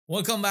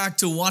Welcome back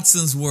to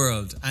Watson's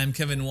World. I'm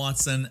Kevin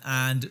Watson,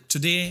 and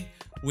today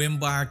we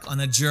embark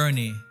on a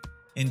journey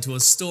into a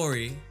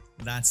story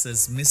that's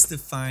as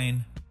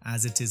mystifying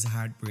as it is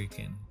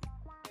heartbreaking.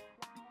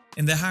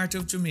 In the heart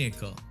of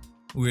Jamaica,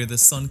 where the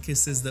sun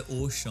kisses the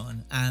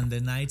ocean and the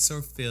nights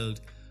are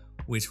filled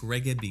with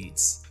reggae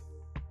beats,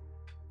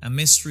 a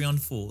mystery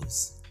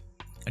unfolds.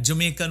 A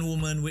Jamaican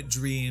woman with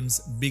dreams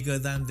bigger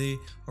than the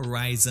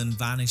horizon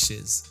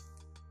vanishes,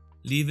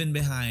 leaving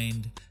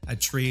behind a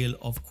trail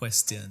of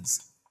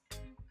questions.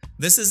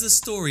 This is the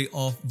story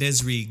of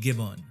Desiree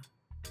Gibbon.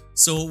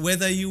 So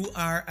whether you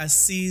are a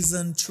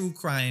seasoned true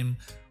crime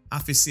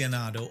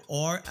aficionado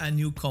or a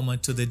newcomer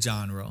to the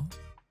genre,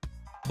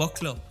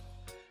 buckle up.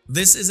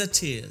 This is a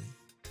tale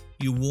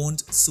you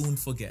won't soon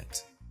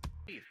forget.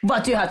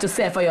 What you have to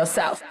say for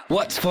yourself?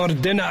 What's for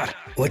dinner?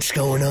 What's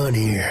going on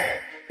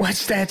here?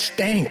 What's that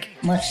stink?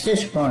 What's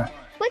this for?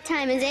 What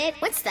time is it?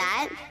 What's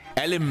that?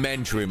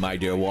 Elementary, my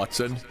dear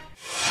Watson.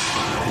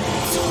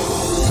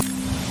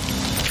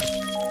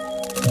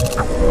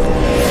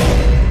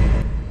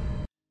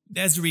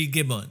 Desiree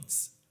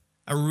Gibbons,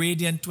 a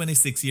radiant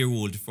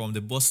 26-year-old from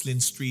the bustling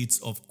streets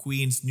of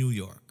Queens, New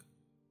York,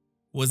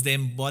 was the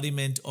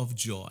embodiment of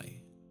joy.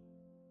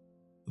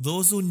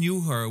 Those who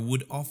knew her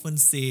would often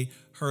say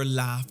her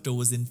laughter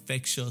was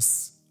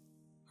infectious,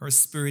 her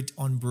spirit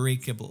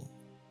unbreakable.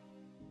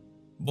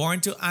 Born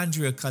to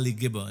Andrea Cully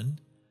Gibbon,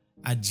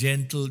 a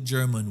gentle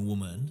German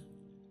woman,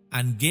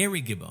 and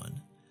Gary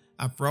Gibbon,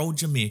 a proud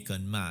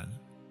Jamaican man,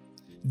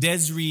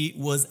 Desiree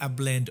was a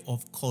blend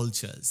of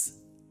cultures,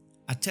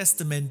 a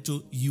testament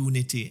to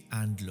unity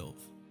and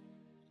love.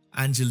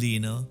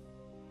 Angelina,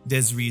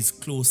 Desiree's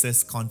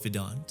closest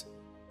confidant,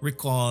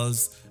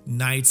 recalls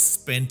nights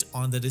spent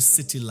under the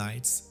city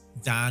lights,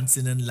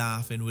 dancing and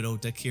laughing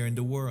without a care in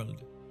the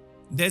world.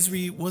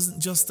 Desiree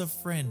wasn't just a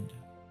friend,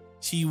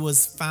 she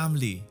was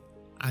family.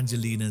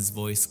 Angelina's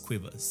voice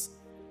quivers.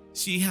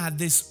 She had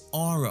this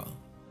aura,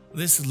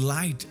 this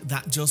light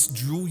that just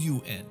drew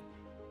you in.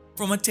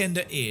 From a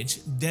tender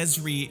age,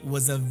 Desiree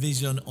was a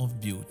vision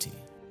of beauty.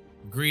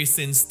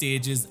 Gracing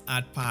stages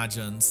at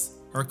pageants,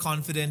 her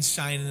confidence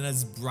shining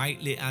as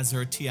brightly as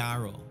her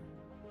tiara.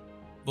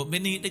 But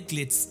beneath the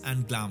glitz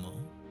and glamour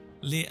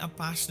lay a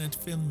passionate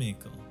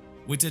filmmaker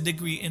with a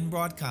degree in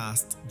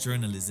broadcast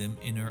journalism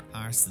in her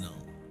arsenal.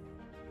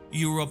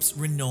 Europe's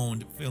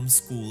renowned film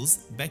schools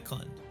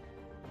beckoned.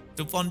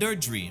 To fund her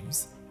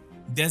dreams,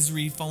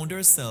 Desiree found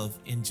herself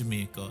in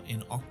Jamaica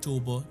in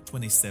October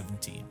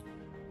 2017.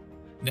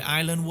 The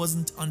island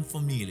wasn't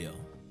unfamiliar.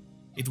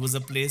 It was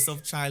a place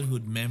of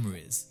childhood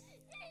memories,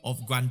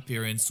 of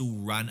grandparents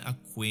who ran a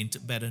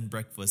quaint bed and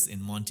breakfast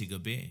in Montego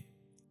Bay.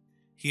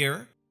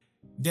 Here,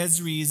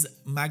 Desiree's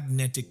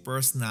magnetic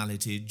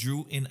personality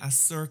drew in a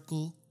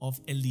circle of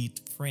elite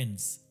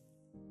friends,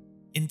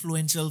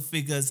 influential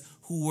figures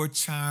who were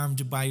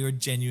charmed by her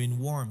genuine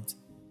warmth.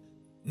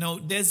 Now,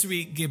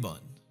 Desiree Gibbon,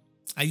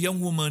 a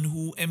young woman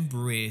who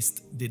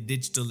embraced the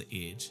digital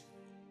age,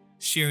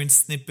 sharing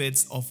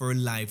snippets of her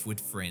life with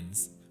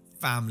friends,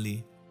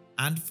 family,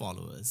 and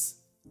followers.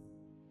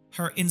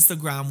 Her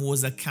Instagram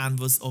was a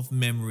canvas of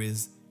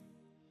memories,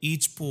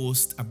 each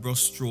post a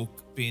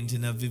brushstroke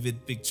painting a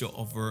vivid picture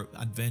of her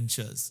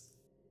adventures.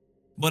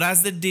 But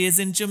as the days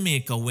in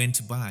Jamaica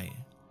went by,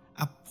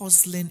 a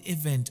puzzling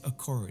event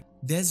occurred.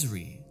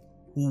 Desiree,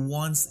 who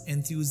once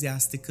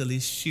enthusiastically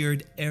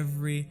shared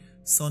every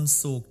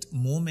sun-soaked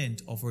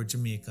moment of her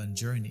Jamaican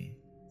journey,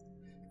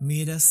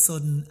 made a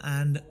sudden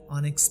and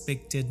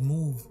unexpected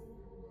move.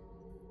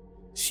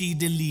 She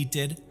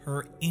deleted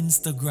her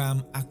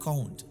Instagram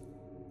account.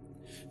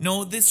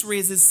 Now, this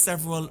raises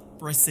several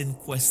pressing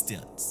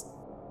questions.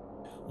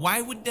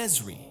 Why would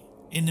Desiree,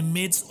 in the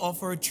midst of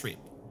her trip,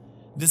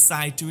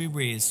 decide to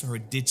erase her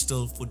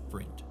digital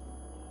footprint?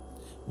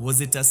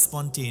 Was it a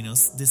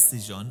spontaneous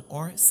decision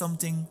or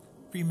something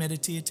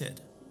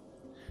premeditated?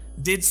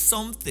 Did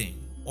something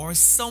or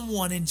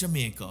someone in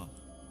Jamaica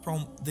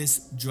prompt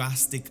this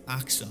drastic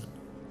action?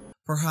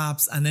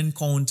 Perhaps an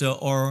encounter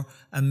or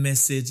a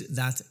message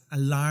that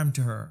alarmed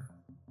her.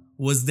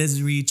 Was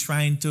Desiree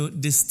trying to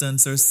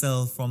distance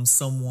herself from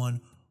someone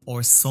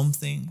or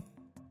something?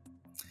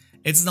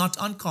 It's not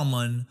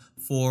uncommon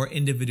for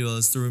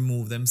individuals to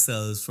remove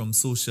themselves from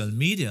social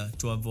media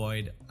to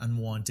avoid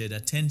unwanted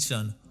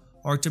attention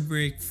or to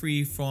break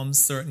free from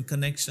certain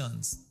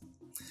connections.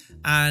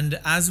 And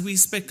as we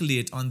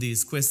speculate on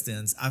these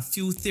questions, a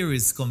few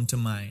theories come to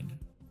mind.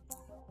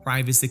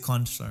 Privacy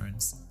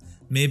concerns.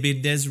 Maybe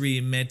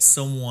Desiree met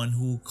someone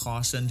who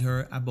cautioned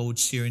her about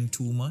sharing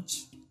too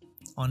much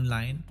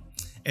online,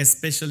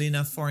 especially in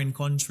a foreign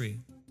country.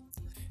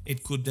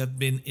 It could have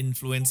been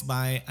influenced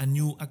by a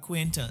new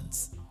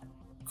acquaintance.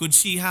 Could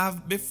she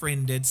have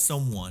befriended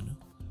someone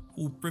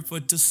who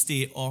preferred to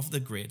stay off the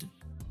grid,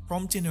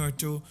 prompting her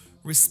to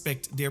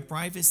respect their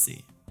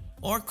privacy?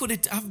 Or could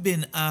it have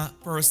been a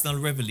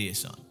personal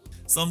revelation?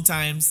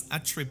 Sometimes a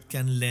trip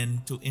can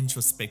lend to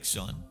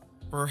introspection.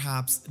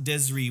 Perhaps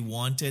Desiree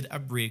wanted a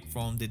break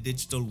from the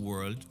digital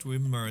world to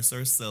immerse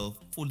herself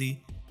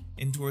fully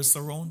into her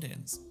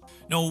surroundings.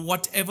 Now,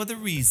 whatever the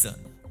reason,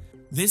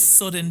 this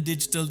sudden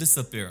digital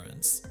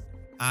disappearance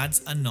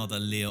adds another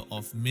layer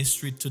of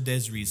mystery to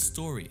Desiree's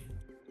story,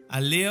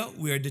 a layer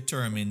we are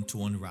determined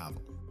to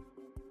unravel.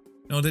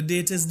 Now, the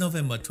date is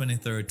November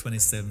 23rd,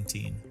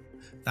 2017,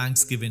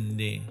 Thanksgiving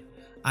Day.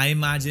 I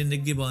imagine the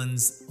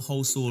Gibbons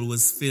household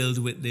was filled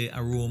with the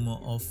aroma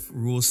of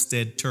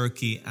roasted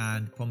turkey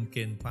and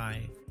pumpkin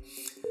pie.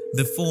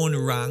 The phone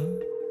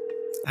rang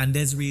and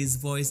Desiree's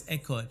voice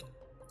echoed,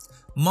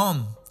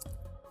 "Mom,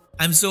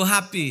 I'm so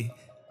happy.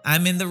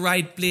 I'm in the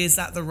right place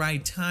at the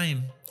right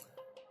time."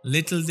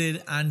 Little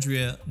did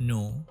Andrea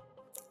know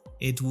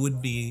it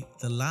would be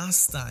the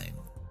last time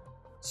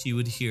she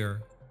would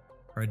hear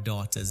her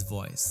daughter's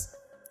voice.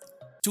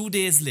 2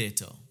 days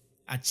later,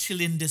 a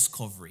chilling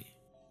discovery.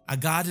 A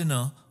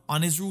gardener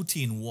on his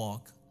routine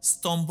walk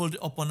stumbled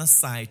upon a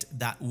sight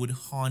that would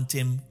haunt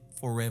him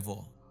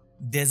forever.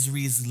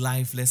 Desiree's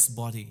lifeless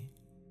body,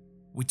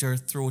 with her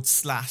throat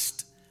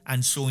slashed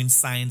and showing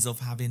signs of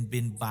having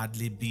been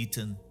badly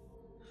beaten,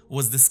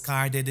 was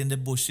discarded in the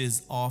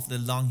bushes off the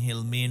Long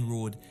Hill Main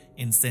Road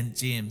in St.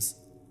 James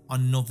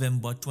on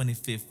November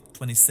 25,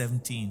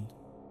 2017,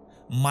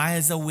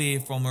 miles away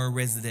from her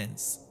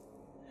residence.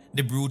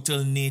 The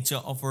brutal nature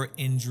of her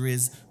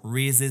injuries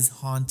raises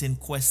haunting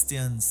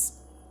questions.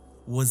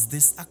 Was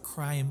this a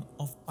crime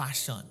of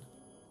passion?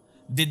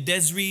 Did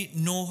Desiree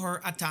know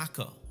her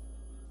attacker?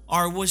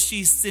 Or was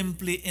she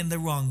simply in the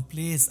wrong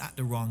place at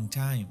the wrong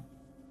time?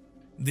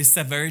 The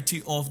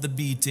severity of the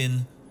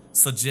beating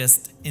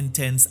suggests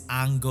intense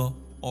anger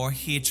or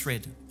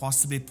hatred,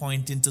 possibly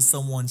pointing to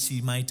someone she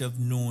might have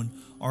known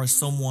or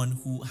someone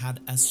who had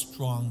a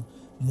strong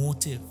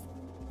motive.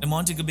 The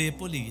Montego Bay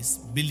police,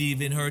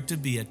 believing her to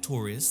be a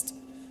tourist,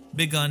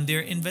 began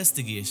their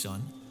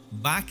investigation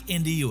back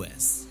in the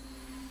US.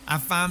 A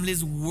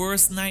family's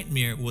worst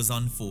nightmare was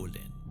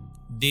unfolding.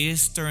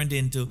 Days turned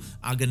into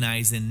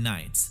agonizing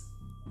nights.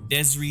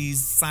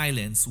 Desiree's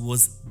silence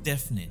was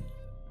deafening.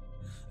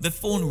 The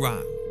phone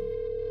rang,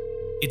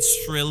 its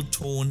shrill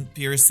tone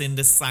piercing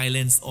the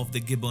silence of the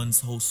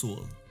Gibbons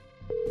household.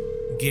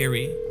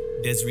 Gary,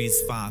 Desiree's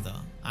father,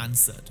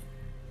 answered,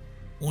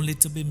 only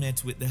to be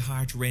met with the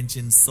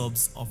heart-wrenching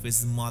sobs of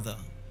his mother.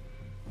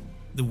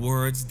 The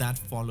words that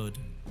followed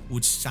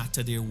would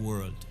shatter their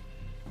world.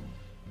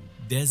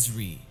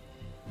 Desiree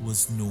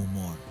was no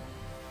more.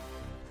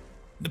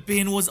 The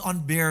pain was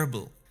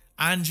unbearable.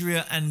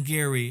 Andrea and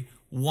Gary,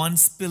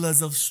 once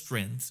pillars of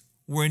strength,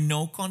 were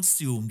now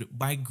consumed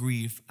by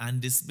grief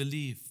and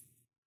disbelief.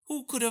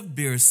 Who could have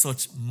borne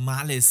such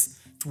malice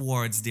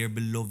towards their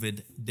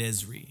beloved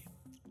Desiree?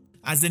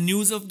 As the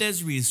news of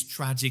Desiree's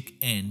tragic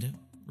end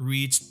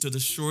reached to the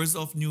shores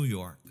of New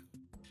York,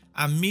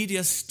 a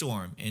media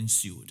storm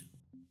ensued.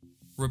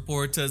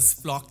 Reporters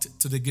flocked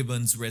to the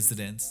Gibbons'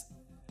 residence,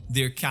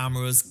 their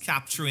cameras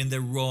capturing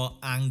the raw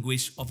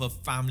anguish of a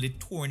family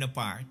torn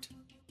apart.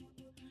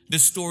 The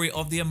story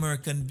of the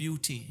American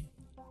beauty,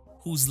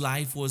 whose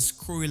life was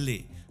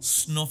cruelly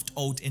snuffed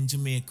out in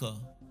Jamaica,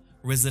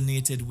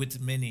 resonated with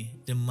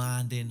many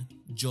demanding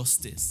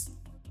justice.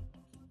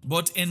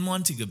 But in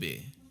Montego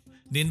Bay,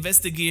 the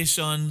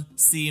investigation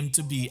seemed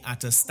to be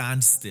at a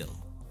standstill.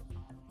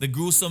 The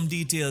gruesome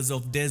details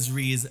of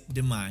Desiree's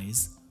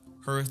demise,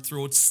 her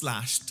throat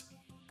slashed,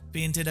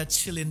 painted a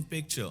chilling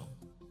picture.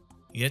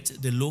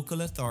 Yet the local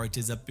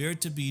authorities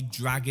appeared to be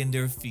dragging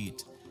their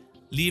feet,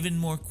 leaving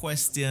more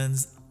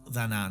questions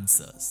than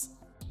answers.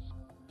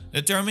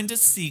 Determined to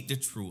seek the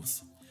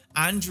truth,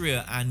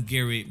 Andrea and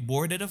Gary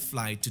boarded a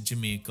flight to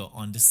Jamaica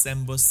on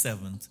December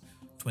 7,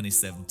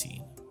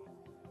 2017.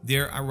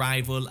 Their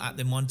arrival at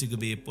the Montego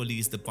Bay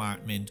Police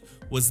Department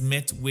was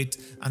met with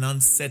an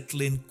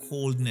unsettling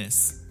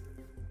coldness.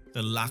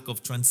 The lack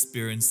of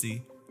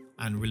transparency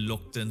and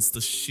reluctance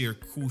to share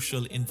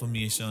crucial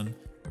information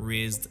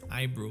raised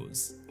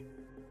eyebrows.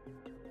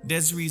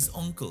 Desiree's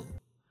uncle,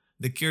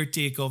 the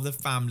caretaker of the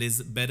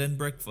family's bed and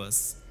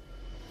breakfast,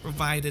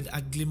 provided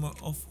a glimmer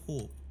of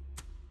hope.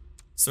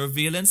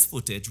 Surveillance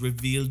footage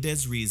revealed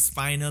Desiree's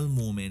final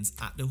moments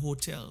at the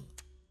hotel.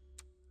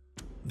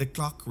 The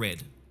clock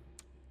read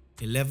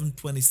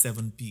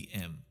 11:27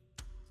 p.m.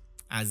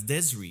 as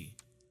Desiree,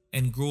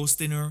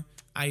 engrossed in her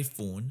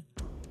iPhone,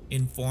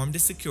 informed the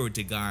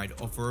security guard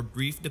of her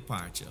brief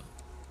departure.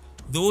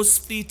 Those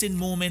fleeting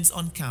moments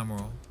on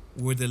camera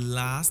were the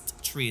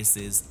last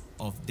traces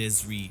of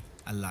Desiree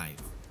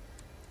alive.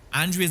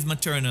 Andrea's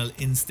maternal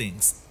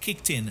instincts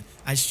kicked in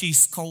as she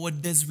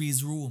scoured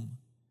Desiree's room.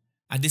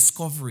 A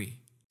discovery: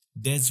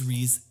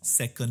 Desiree's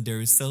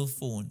secondary cell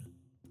phone,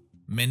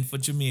 meant for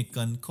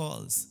Jamaican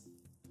calls.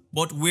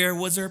 But where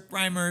was her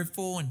primary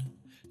phone,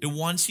 the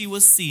one she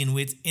was seen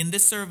with in the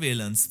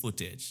surveillance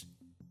footage?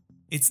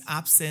 Its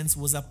absence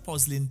was a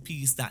puzzling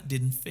piece that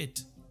didn't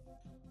fit.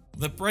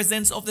 The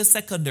presence of the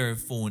secondary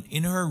phone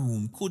in her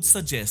room could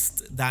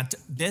suggest that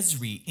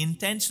Desiree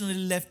intentionally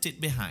left it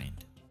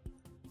behind,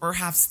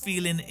 perhaps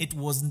feeling it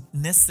wasn't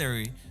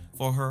necessary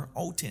for her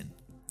outing.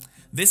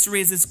 This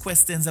raises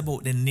questions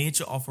about the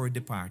nature of her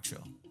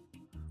departure.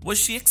 Was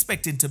she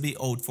expected to be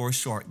out for a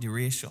short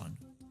duration?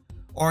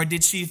 Or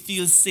did she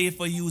feel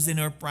safer using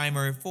her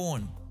primary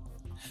phone?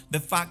 The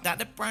fact that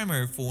the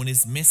primary phone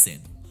is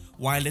missing,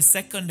 while the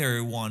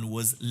secondary one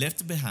was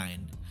left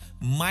behind,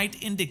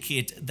 might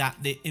indicate that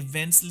the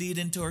events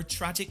leading to her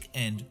tragic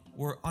end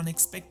were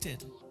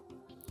unexpected.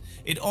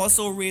 It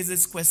also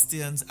raises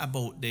questions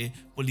about the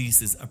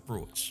police's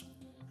approach.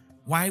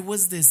 Why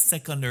was this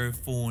secondary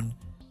phone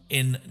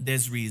in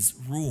Desiree's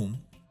room?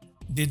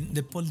 Didn't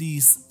the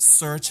police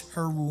search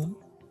her room?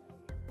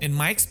 In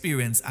my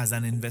experience as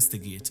an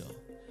investigator,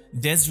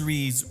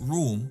 Desiree's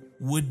room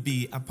would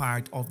be a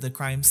part of the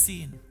crime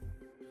scene,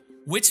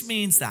 which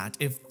means that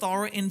if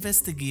thorough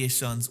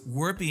investigations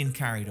were being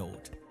carried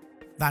out,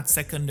 that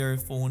secondary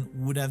phone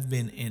would have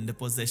been in the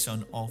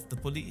possession of the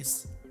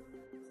police.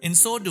 In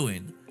so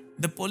doing,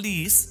 the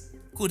police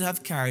could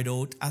have carried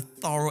out a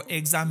thorough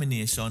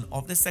examination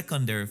of the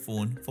secondary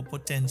phone for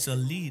potential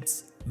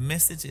leads,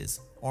 messages,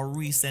 or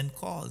recent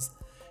calls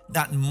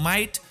that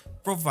might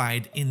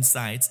provide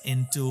insights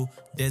into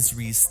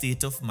Desiree's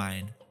state of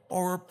mind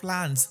or her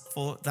plans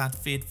for that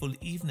fateful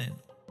evening.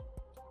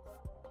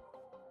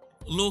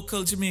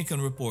 Local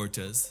Jamaican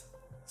reporters,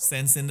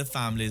 sensing the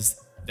family's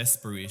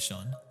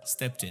desperation,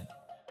 stepped in.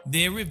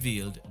 They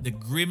revealed the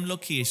grim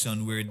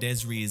location where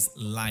Desiree's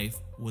life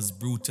was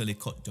brutally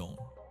cut down.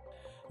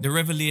 The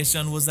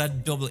revelation was a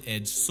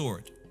double-edged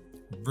sword,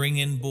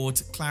 bringing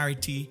both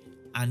clarity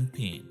and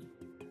pain.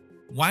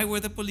 Why were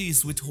the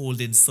police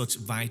withholding such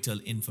vital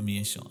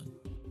information?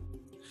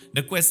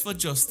 The quest for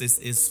justice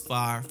is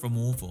far from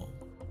over.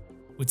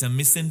 With a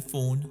missing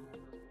phone,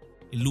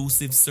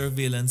 elusive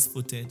surveillance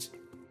footage,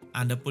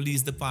 and a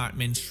police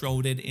department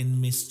shrouded in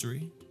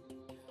mystery,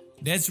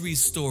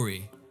 Desiree's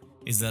story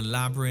is a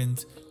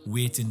labyrinth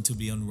waiting to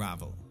be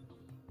unraveled.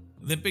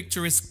 The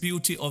picturesque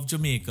beauty of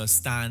Jamaica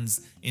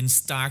stands in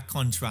stark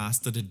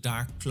contrast to the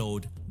dark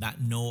cloud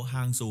that now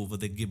hangs over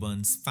the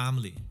Gibbons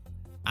family.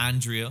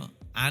 Andrea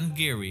and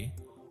Gary,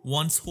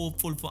 once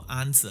hopeful for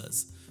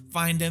answers,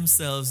 find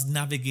themselves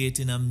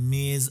navigating a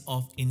maze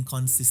of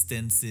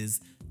inconsistencies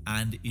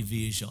and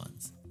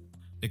evasions.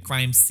 The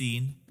crime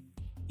scene,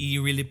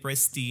 eerily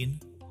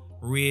pristine,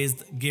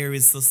 raised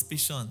Gary's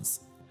suspicions.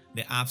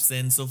 The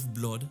absence of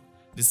blood,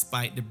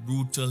 despite the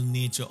brutal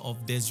nature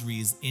of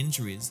Desiree's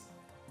injuries,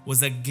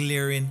 was a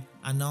glaring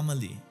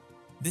anomaly.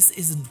 "This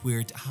isn't where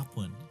it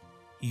happened,"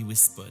 he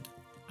whispered,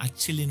 a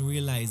chilling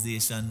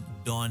realization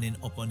dawning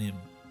upon him.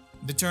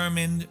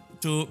 Determined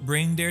to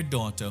bring their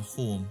daughter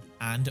home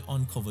and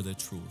uncover the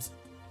truth,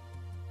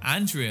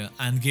 Andrea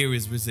and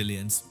Gary's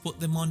resilience put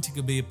the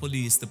Montego Bay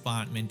Police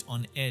Department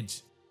on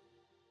edge.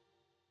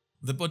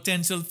 The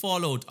potential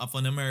fallout of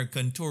an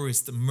American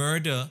tourist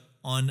murder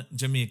on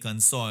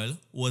Jamaican soil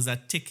was a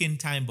ticking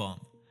time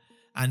bomb,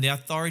 and the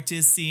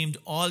authorities seemed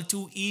all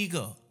too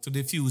eager to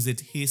defuse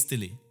it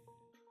hastily.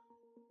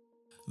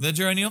 The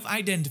journey of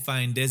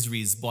identifying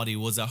Desiree's body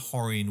was a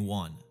harrowing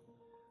one.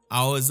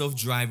 Hours of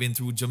driving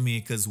through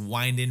Jamaica's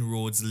winding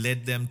roads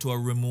led them to a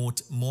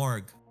remote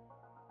morgue.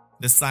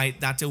 The sight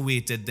that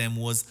awaited them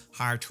was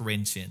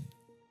heart-wrenching.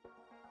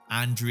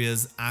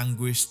 Andrea's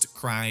anguished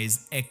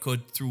cries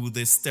echoed through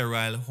the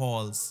sterile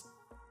halls.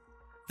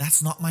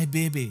 "That's not my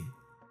baby."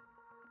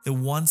 The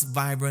once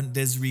vibrant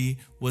Desiree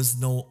was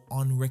now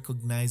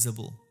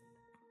unrecognizable,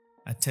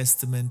 a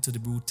testament to the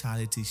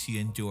brutality she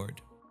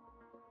endured.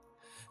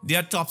 The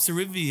autopsy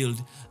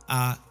revealed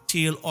a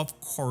tale of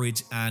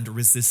courage and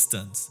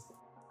resistance.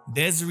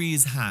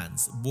 Desiree's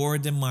hands bore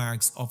the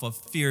marks of a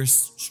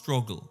fierce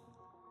struggle,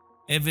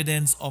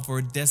 evidence of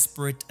her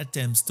desperate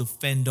attempts to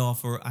fend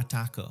off her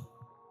attacker.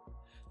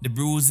 The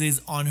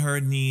bruises on her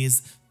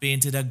knees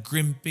painted a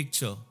grim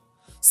picture,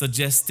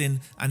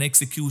 suggesting an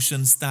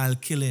execution-style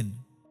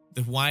killing.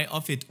 The why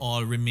of it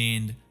all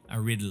remained a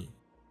riddle.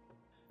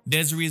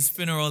 Desiree's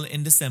funeral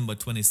in December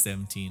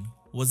 2017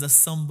 was a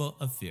somber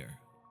affair.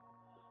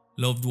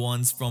 Loved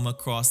ones from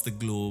across the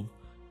globe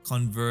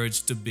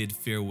converged to bid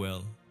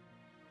farewell,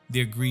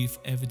 their grief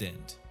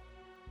evident.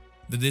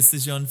 The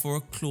decision for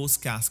a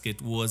closed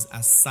casket was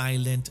a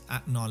silent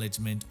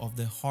acknowledgement of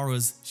the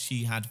horrors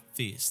she had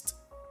faced.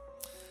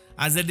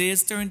 As the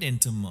days turned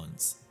into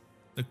months,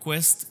 the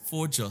quest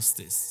for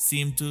justice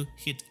seemed to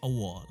hit a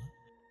wall.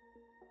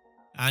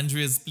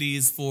 Andrea's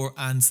pleas for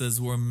answers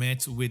were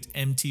met with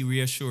empty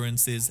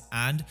reassurances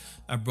and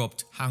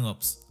abrupt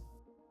hang-ups.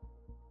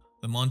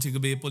 The Montego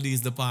Bay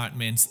Police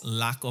Department's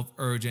lack of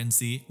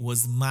urgency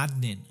was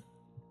maddening.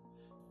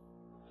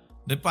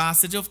 The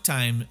passage of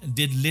time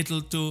did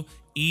little to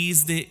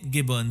ease the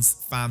Gibbons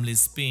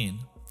family's pain,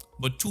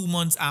 but 2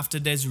 months after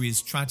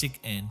Desiree's tragic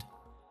end,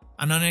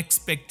 an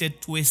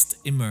unexpected twist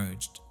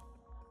emerged.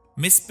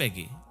 Miss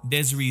Peggy,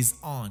 Desiree's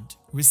aunt,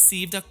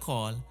 received a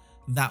call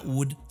that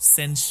would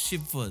send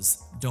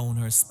shivers down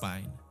her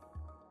spine.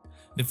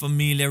 The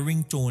familiar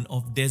ringtone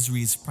of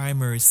Desiree's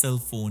primary cell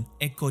phone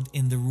echoed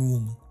in the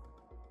room.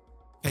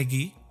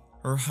 Peggy,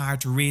 her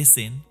heart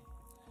racing,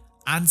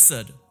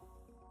 answered,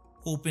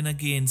 hoping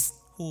against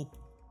hope.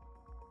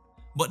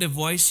 But the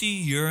voice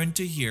she yearned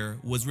to hear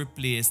was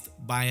replaced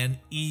by an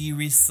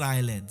eerie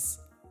silence.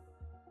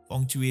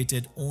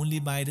 punctuated only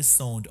by the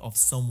sound of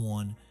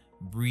someone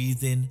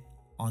breathing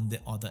on the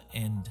other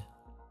end.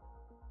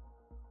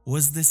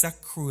 Was this a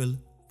cruel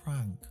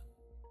prank,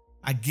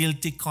 a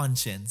guilty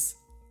conscience,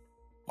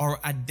 or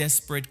a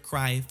desperate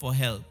cry for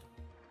help?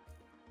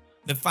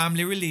 The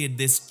family relayed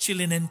this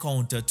chilling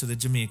encounter to the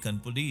Jamaican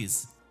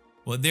police,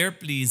 but their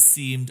pleas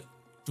seemed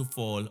to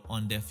fall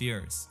on deaf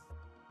ears.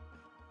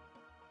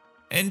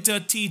 Enter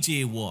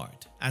T.J.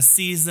 Ward, a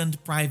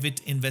seasoned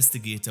private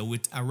investigator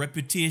with a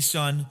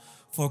reputation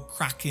for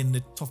cracking the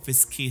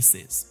toughest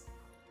cases.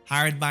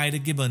 Hired by the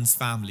Gibbons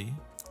family,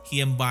 he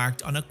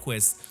embarked on a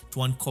quest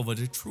to uncover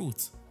the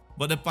truth,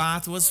 but the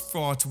path was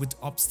fraught with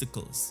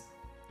obstacles.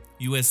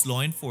 U.S.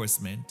 law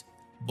enforcement,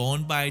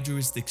 bound by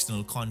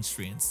jurisdictional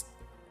constraints,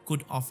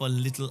 could offer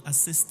little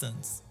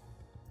assistance.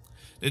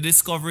 The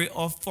discovery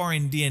of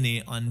foreign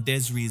DNA on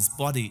Desiree's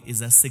body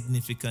is a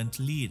significant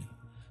lead,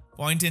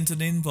 pointing to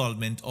the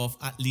involvement of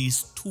at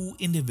least 2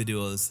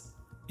 individuals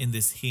in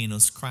this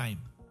heinous crime.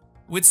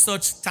 With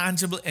such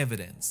tangible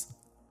evidence,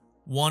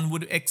 one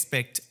would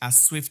expect a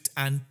swift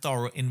and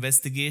thorough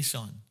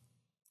investigation.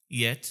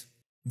 Yet,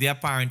 the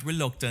apparent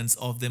reluctance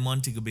of the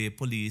Montego Bay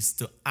police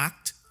to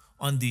act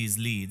on these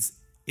leads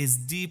is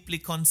deeply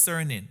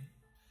concerning.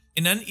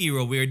 In an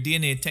era where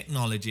DNA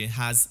technology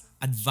has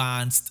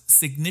advanced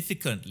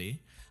significantly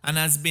and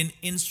has been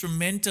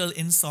instrumental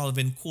in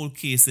solving cold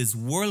cases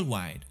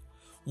worldwide,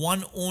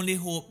 one only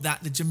hopes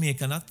that the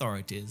Jamaican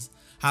authorities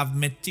have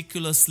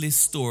meticulously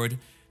stored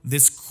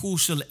this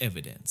crucial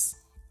evidence.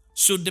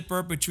 Should the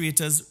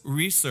perpetrators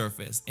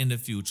resurface in the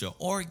future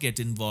or get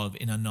involved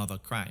in another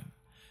crime,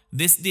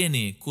 this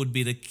DNA could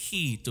be the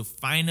key to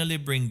finally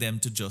bring them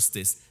to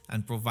justice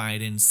and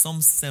providing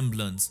some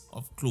semblance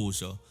of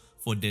closure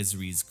for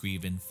Desiree's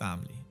grieving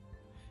family.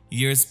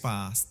 Years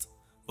passed,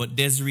 but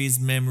Desiree's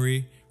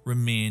memory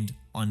remained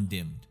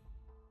undimmed.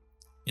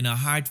 In a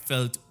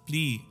heartfelt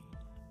plea,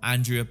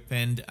 Andrea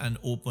penned an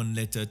open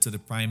letter to the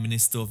Prime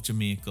Minister of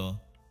Jamaica,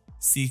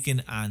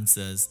 seeking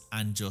answers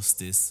and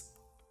justice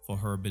for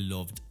her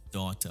beloved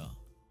daughter.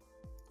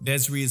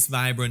 Desiree's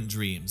vibrant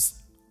dreams,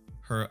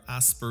 her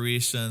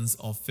aspirations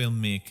of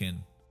filmmaking,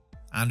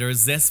 and her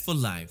zest for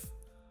life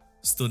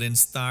stood in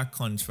stark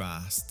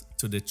contrast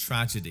to the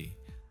tragedy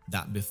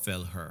that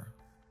befell her.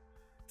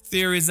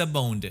 Theories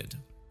abounded,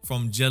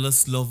 from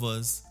jealous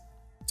lovers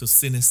to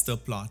sinister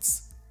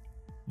plots,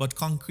 but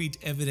concrete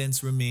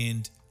evidence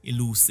remained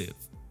elusive.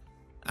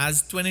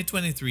 As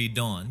 2023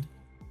 dawned,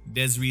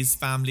 Desiree's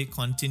family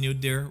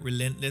continued their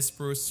relentless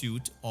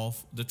pursuit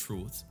of the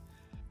truth.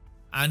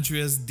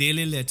 Andrea's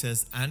daily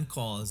letters and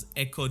calls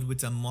echoed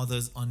with a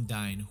mother's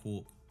undying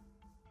hope.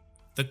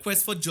 The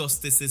quest for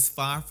justice is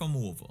far from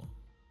over,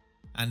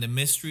 and the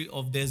mystery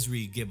of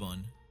Desiree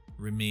Gibbon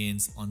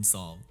remains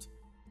unsolved.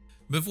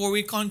 Before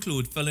we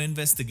conclude, fellow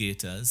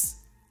investigators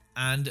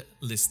and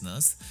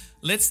listeners,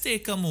 let's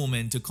take a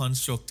moment to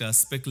construct a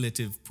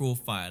speculative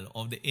profile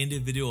of the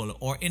individual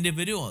or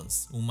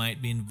individuals who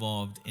might be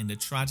involved in the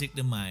tragic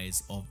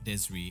demise of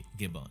Desiree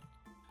Gibbon.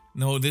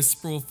 Now, this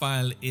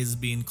profile is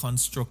being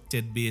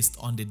constructed based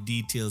on the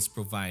details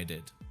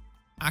provided.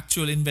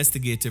 Actual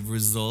investigative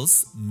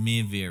results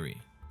may vary.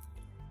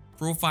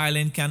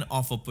 Profiling can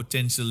offer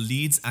potential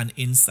leads and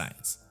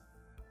insights,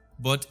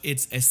 but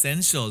it's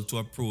essential to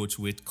approach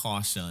with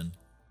caution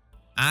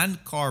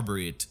and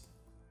corroborate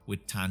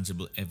with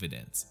tangible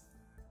evidence.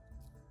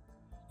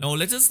 Now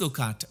let us look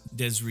at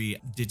Desiree's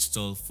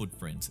digital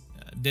footprint.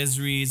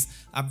 Desiree's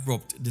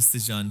abrupt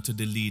decision to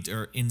delete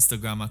her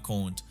Instagram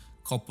account,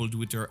 coupled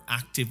with her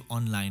active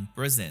online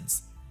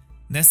presence,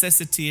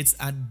 necessitates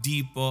a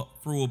deeper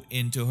probe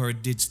into her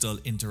digital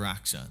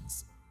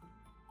interactions.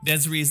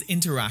 Desiree's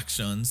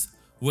interactions,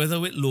 whether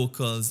with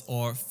locals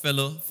or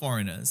fellow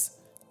foreigners,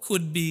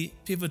 could be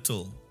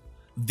pivotal.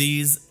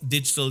 These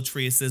digital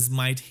traces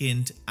might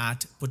hint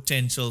at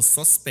potential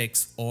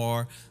suspects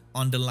or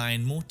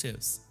underlying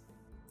motives.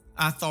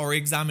 A thorough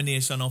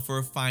examination of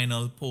her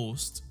final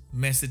post,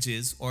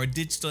 messages, or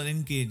digital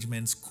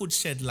engagements could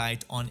shed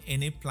light on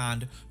any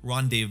planned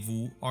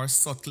rendezvous or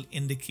subtle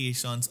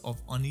indications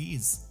of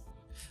unease.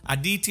 A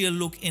detailed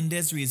look in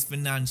Desiree's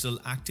financial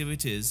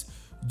activities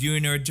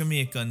during her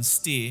Jamaican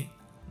stay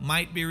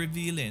might be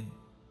revealing.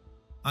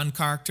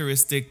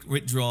 Uncharacteristic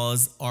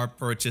withdrawals or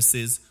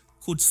purchases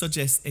could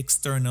suggest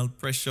external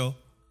pressure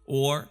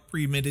or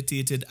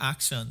premeditated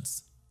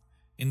actions.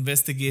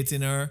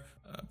 Investigating her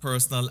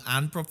personal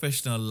and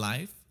professional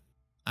life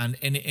and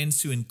any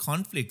ensuing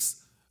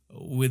conflicts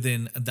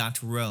within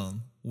that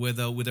realm,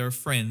 whether with her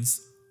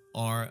friends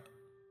or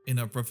in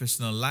her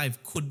professional life,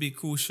 could be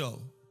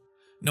crucial.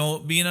 Now,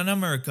 being an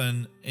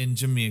American in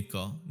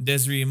Jamaica,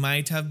 Desiree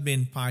might have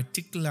been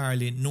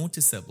particularly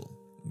noticeable.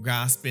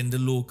 Grasping the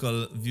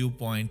local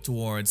viewpoint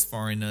towards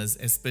foreigners,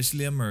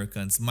 especially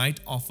Americans, might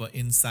offer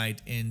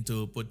insight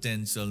into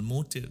potential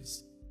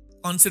motives.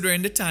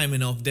 Considering the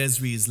timing of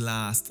Desiree's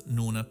last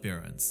known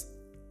appearance,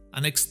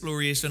 an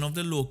exploration of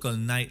the local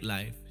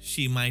nightlife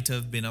she might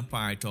have been a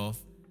part of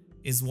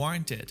is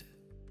warranted.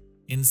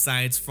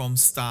 Insights from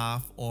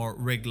staff or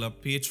regular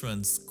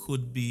patrons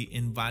could be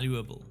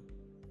invaluable.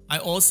 I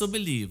also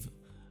believe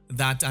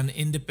that an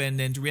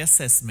independent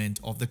reassessment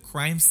of the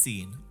crime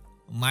scene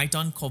might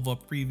uncover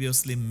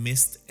previously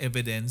missed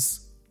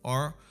evidence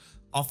or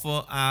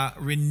offer a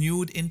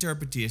renewed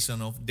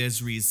interpretation of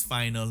Desiree's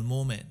final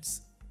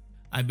moments.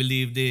 I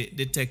believe the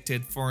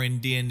detected foreign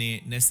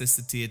DNA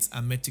necessitates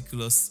a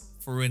meticulous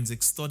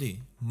forensic study.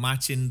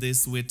 Matching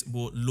this with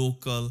both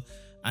local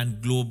and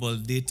global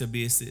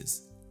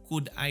databases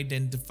could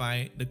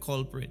identify the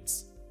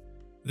culprits.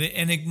 The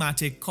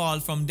enigmatic call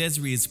from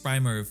Desiree's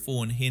primary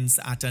phone hints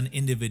at an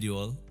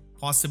individual,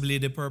 possibly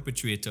the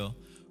perpetrator,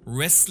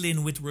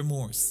 wrestling with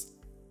remorse.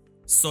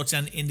 Such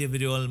an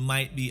individual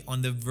might be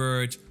on the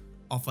verge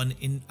of an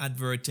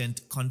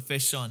inadvertent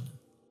confession.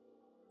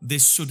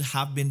 This should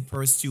have been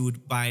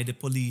pursued by the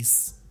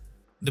police.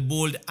 The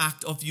bold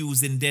act of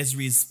using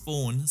Desiree's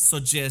phone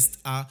suggests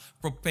a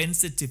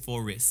propensity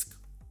for risk,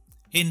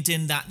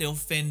 hinting that the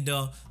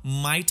offender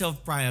might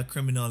have prior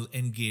criminal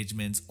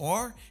engagements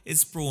or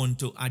is prone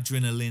to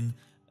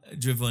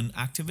adrenaline-driven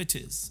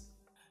activities.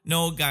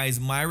 Now guys,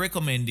 my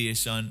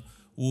recommendation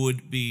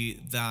would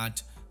be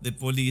that the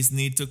police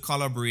need to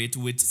collaborate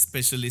with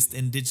specialists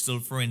in digital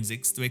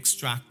forensics to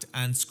extract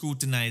and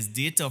scrutinize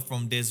data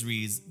from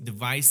Desiree's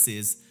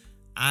devices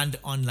and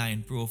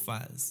online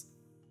profiles.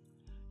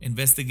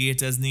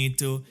 Investigators need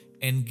to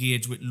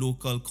engage with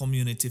local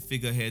community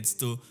figureheads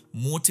to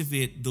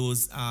motivate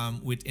those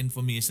with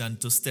information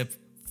to step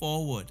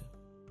forward,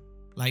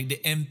 like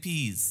the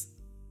MPs,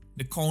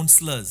 the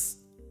councillors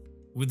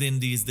within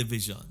these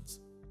divisions.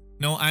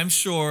 Now, I'm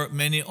sure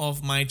many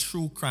of my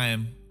true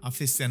crime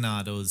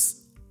aficionados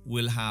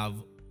will have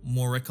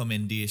more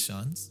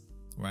recommendations,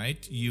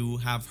 right? You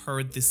have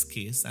heard this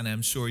case and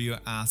I'm sure you're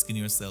asking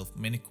yourself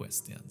many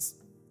questions.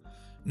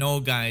 Now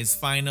guys,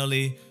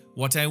 finally,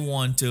 what I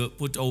want to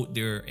put out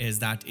there is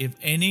that if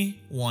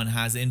anyone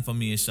has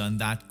information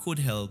that could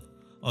help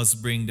us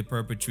bring the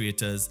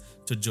perpetrators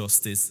to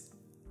justice,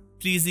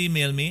 please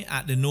email me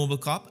at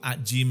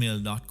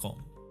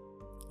thenoblecop@gmail.com.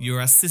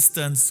 Your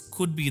assistance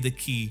could be the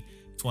key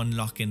to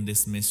unlocking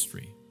this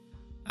mystery.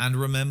 And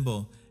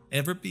remember,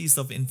 every piece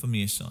of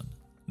information,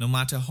 no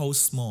matter how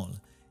small,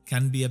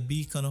 can be a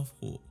beacon of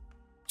hope.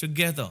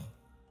 Together,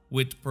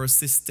 with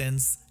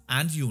persistence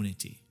and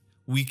unity,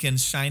 we can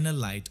shine a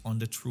light on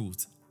the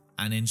truth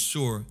and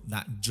ensure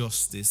that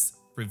justice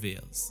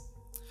prevails.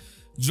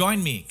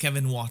 Join me,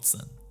 Kevin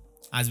Watson,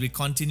 as we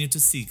continue to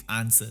seek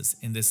answers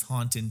in this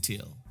haunting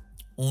tale,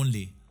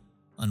 only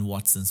on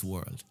Watson's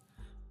World.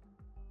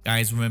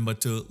 Guys, remember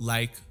to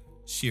like,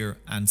 share,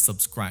 and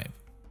subscribe.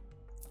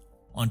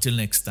 Until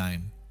next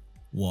time,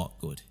 walk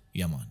good.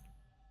 Yeah, man.